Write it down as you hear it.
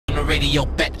radio,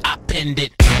 bet I pinned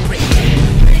it.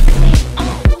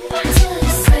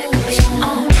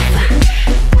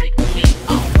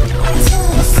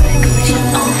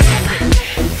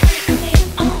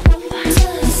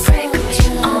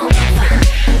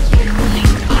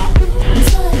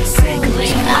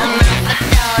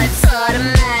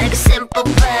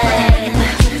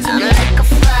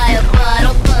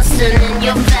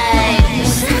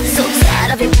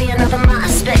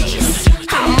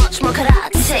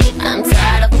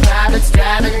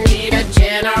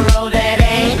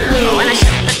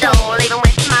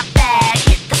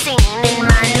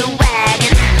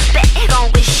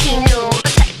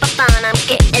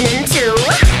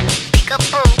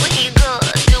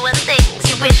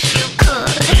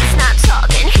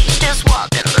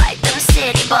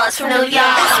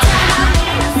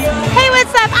 Hey,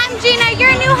 what's up? I'm Gina,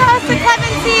 your new host of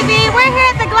CLUBBEN TV. We're here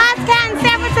at the Glas in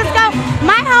San Francisco,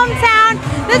 my hometown.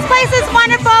 This place is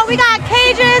wonderful. We got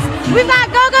cages, we've got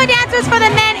go-go dancers for the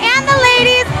men and the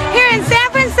ladies here in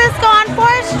San Francisco on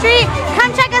 4th Street.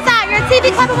 Come check us out. You're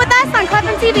TV clubbing with us on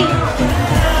CLUBBEN TV.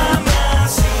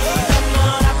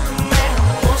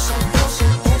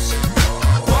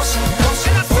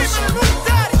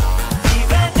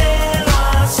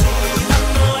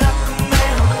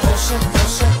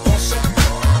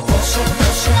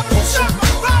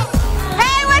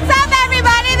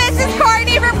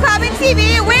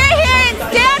 We're here in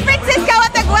San Francisco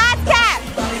at the Glas Cat.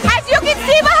 As you can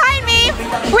see behind me,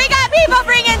 we got people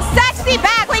bringing sexy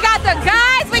back. We got the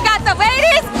guys, we got the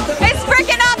ladies. It's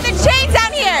freaking off the chain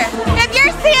down here. If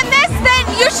you're seeing this, then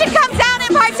you should come down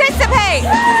and participate.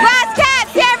 Glas Cat,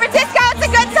 San Francisco, it's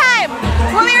a good time.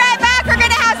 We'll be right back. We're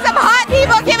gonna have some hot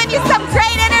people giving you some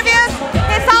great interviews.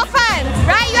 It's all fun,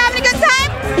 right? You having a good time?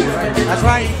 That's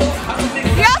right.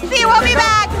 You'll see, we'll be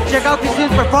back. Check out this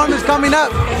performance coming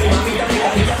up.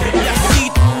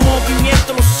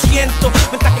 Movimiento, lo siento,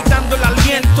 me está quitando el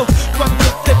aliento cuando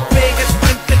te pegues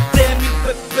frente de mi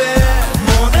bebé.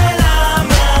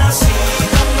 Modélame así,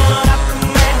 enamórame,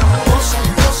 pose,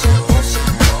 pose, pose,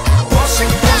 pose,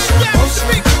 pose, pose.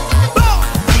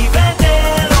 Y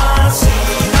véndelo así,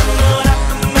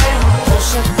 enamórame,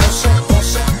 pose, pose,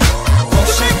 pose,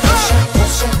 pose, pose,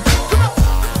 pose.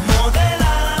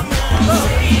 Modélame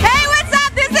así. Hey, what's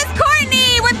up? This is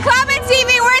Courtney with CLUBBEN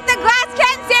TV. We're at the Glas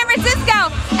Cat in San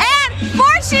Francisco.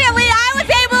 Fortunately, I was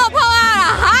able to pull out a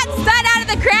hot stud out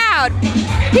of the crowd.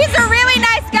 He's a really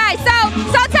nice guy. So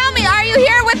tell me, are you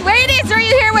here with ladies or are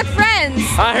you here with friends?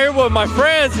 I'm here with my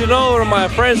friends, you know, my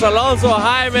friends Alonso,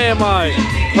 Jaime, my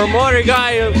promoter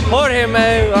guy, Jorge,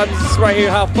 man. I'm just right here,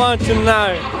 have fun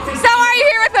tonight. So are you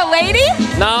here with a lady?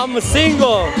 No, I'm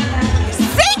single.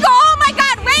 Single? Oh my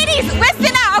God, ladies,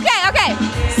 listen up. Okay.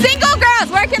 Single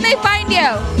girls, where can they find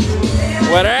you?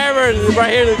 Whatever,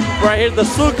 right here, the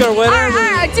Zucker, whatever.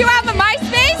 Do you have a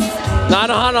MySpace? No, I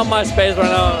don't have no MySpace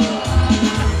right now.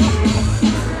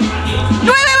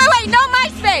 Wait, no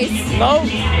MySpace? No.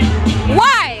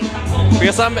 Why?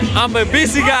 Because I'm a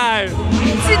busy guy.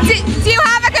 Do you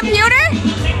have a computer?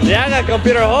 Yeah, I got a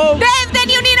computer at home. Then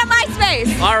you need a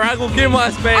MySpace. Alright, go get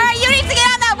MySpace. Alright, you need to get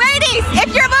on that. Ladies,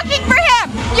 if you're looking for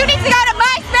him, you need to go to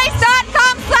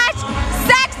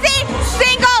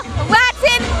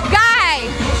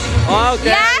myspace.com/sexy-single-Latin-guy.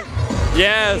 Okay. Yeah?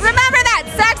 Yes. Remember that,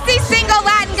 sexy single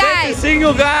Latin guy.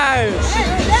 Single guys.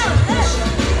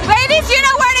 Ladies, you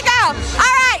know where to go.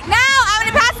 All right, now I'm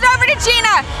going to pass it over to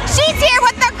Gina. She's here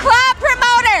with the club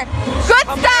promoter. Good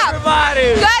stuff.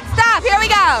 Everybody. Good stuff. Here we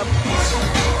go.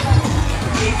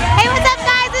 Hey, what's up,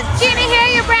 guys? It's Gina here,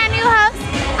 your brand new host.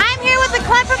 I'm here with the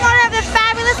club promoter of the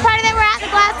fabulous party that we're at, the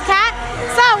Glas Cat.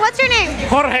 So, what's your name?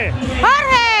 Jorge.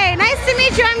 Jorge. Nice to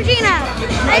meet you. I'm Gina.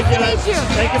 Nice to meet you.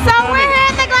 Thank you So we're here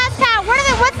at the Glas Cat.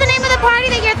 What's the name of the party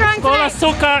that you're throwing tonight? It's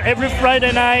called Azúcar every Friday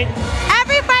night.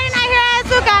 Every Friday night here at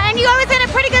Azúcar. And you always get a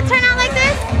pretty good turnout like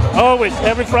this? Always,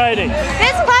 every Friday.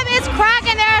 This club is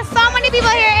cracking. There are so many people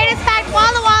here. It is packed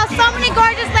wall to wall. So many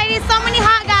gorgeous ladies, so many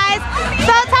hot guys. So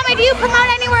tell me, do you promote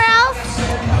anywhere else?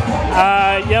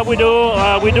 Yeah, we do.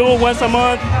 We do once a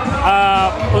month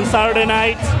on Saturday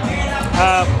night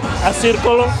at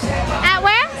Círculo. At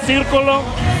where? Círculo.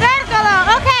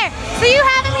 Círculo. Okay. So you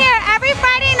have him here every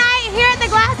Friday night here at the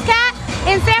Glas Cat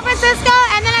in San Francisco,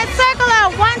 and then at Círculo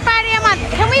one Friday a month.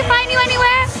 Can we find you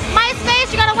anywhere?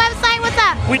 MySpace? You got a website? What's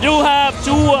up? We do have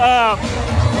two.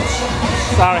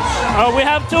 We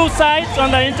have two sites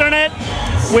on the internet.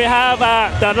 We have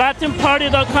the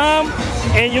LatinParty.com,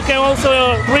 and you can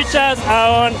also reach us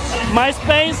on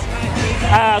MySpace,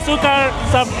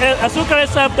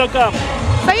 AzúcarSF.com.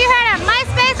 So you heard him,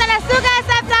 MySpace and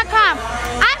AzúcarSF.com.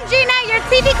 I'm Gina, your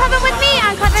TV clubbing with me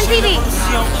on CLUBBEN TV.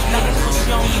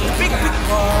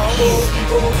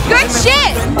 Good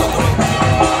shit.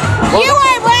 You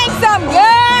are wearing some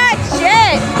good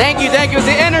shit. Thank you. It's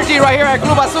the energy right here at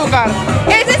Club Azúcar.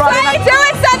 Is this what you do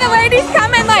it so the ladies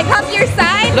come and like hump your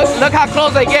side? Look how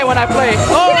close they get when I play.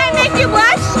 Can I make you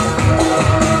blush?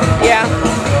 Yeah.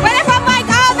 What if I'm like,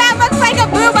 oh, that looks like a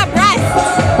boob, a breast?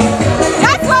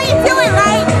 That's why you do it,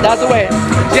 right? That's the way.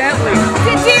 Gently.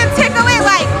 Did you tickle it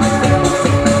like?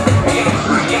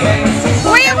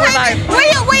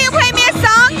 Will you play me a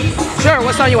song? Sure,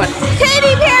 what song you want?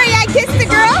 Katy Perry, I Kissed a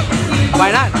Girl.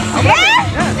 Why not? Yeah?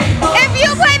 If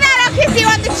you play that, I'll kiss you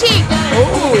on the cheek.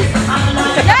 Ooh.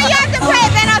 No, you have to play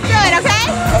it, then I'll do it, okay?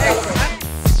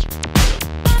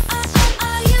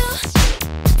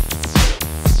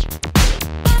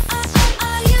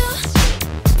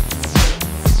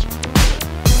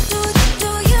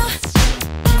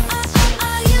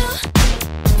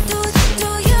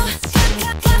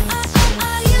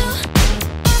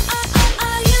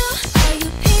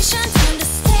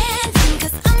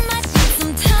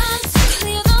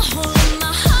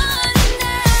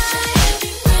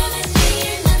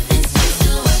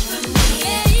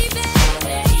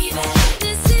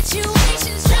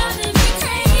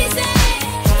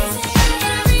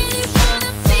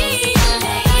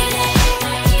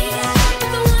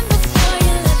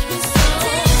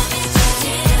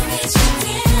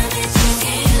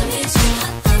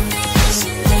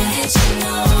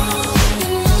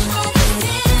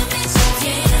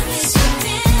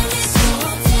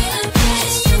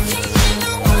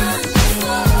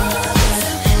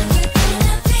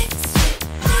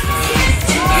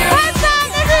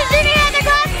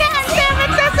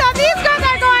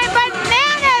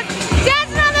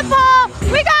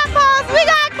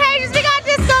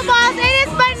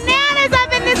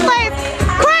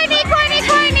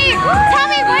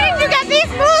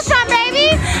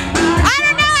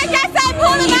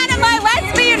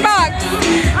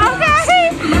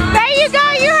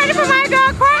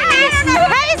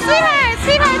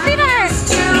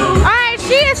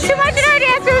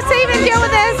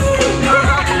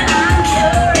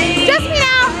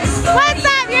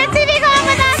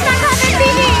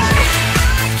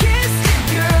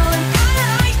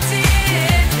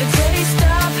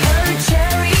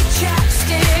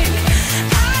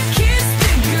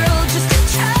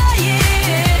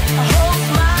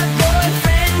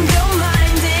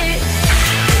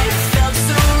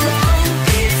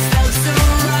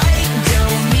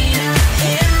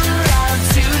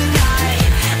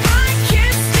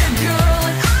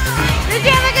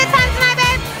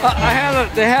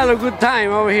 They had a good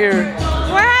time over here.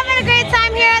 We're having a great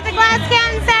time here at the Glas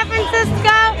in San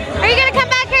Francisco. Are you gonna come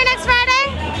back here next Friday?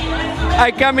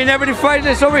 I come in every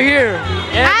Friday over here.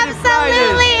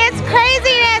 Absolutely, it's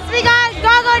craziness. We got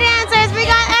go-go dancers, we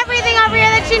got everything over here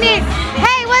that you need.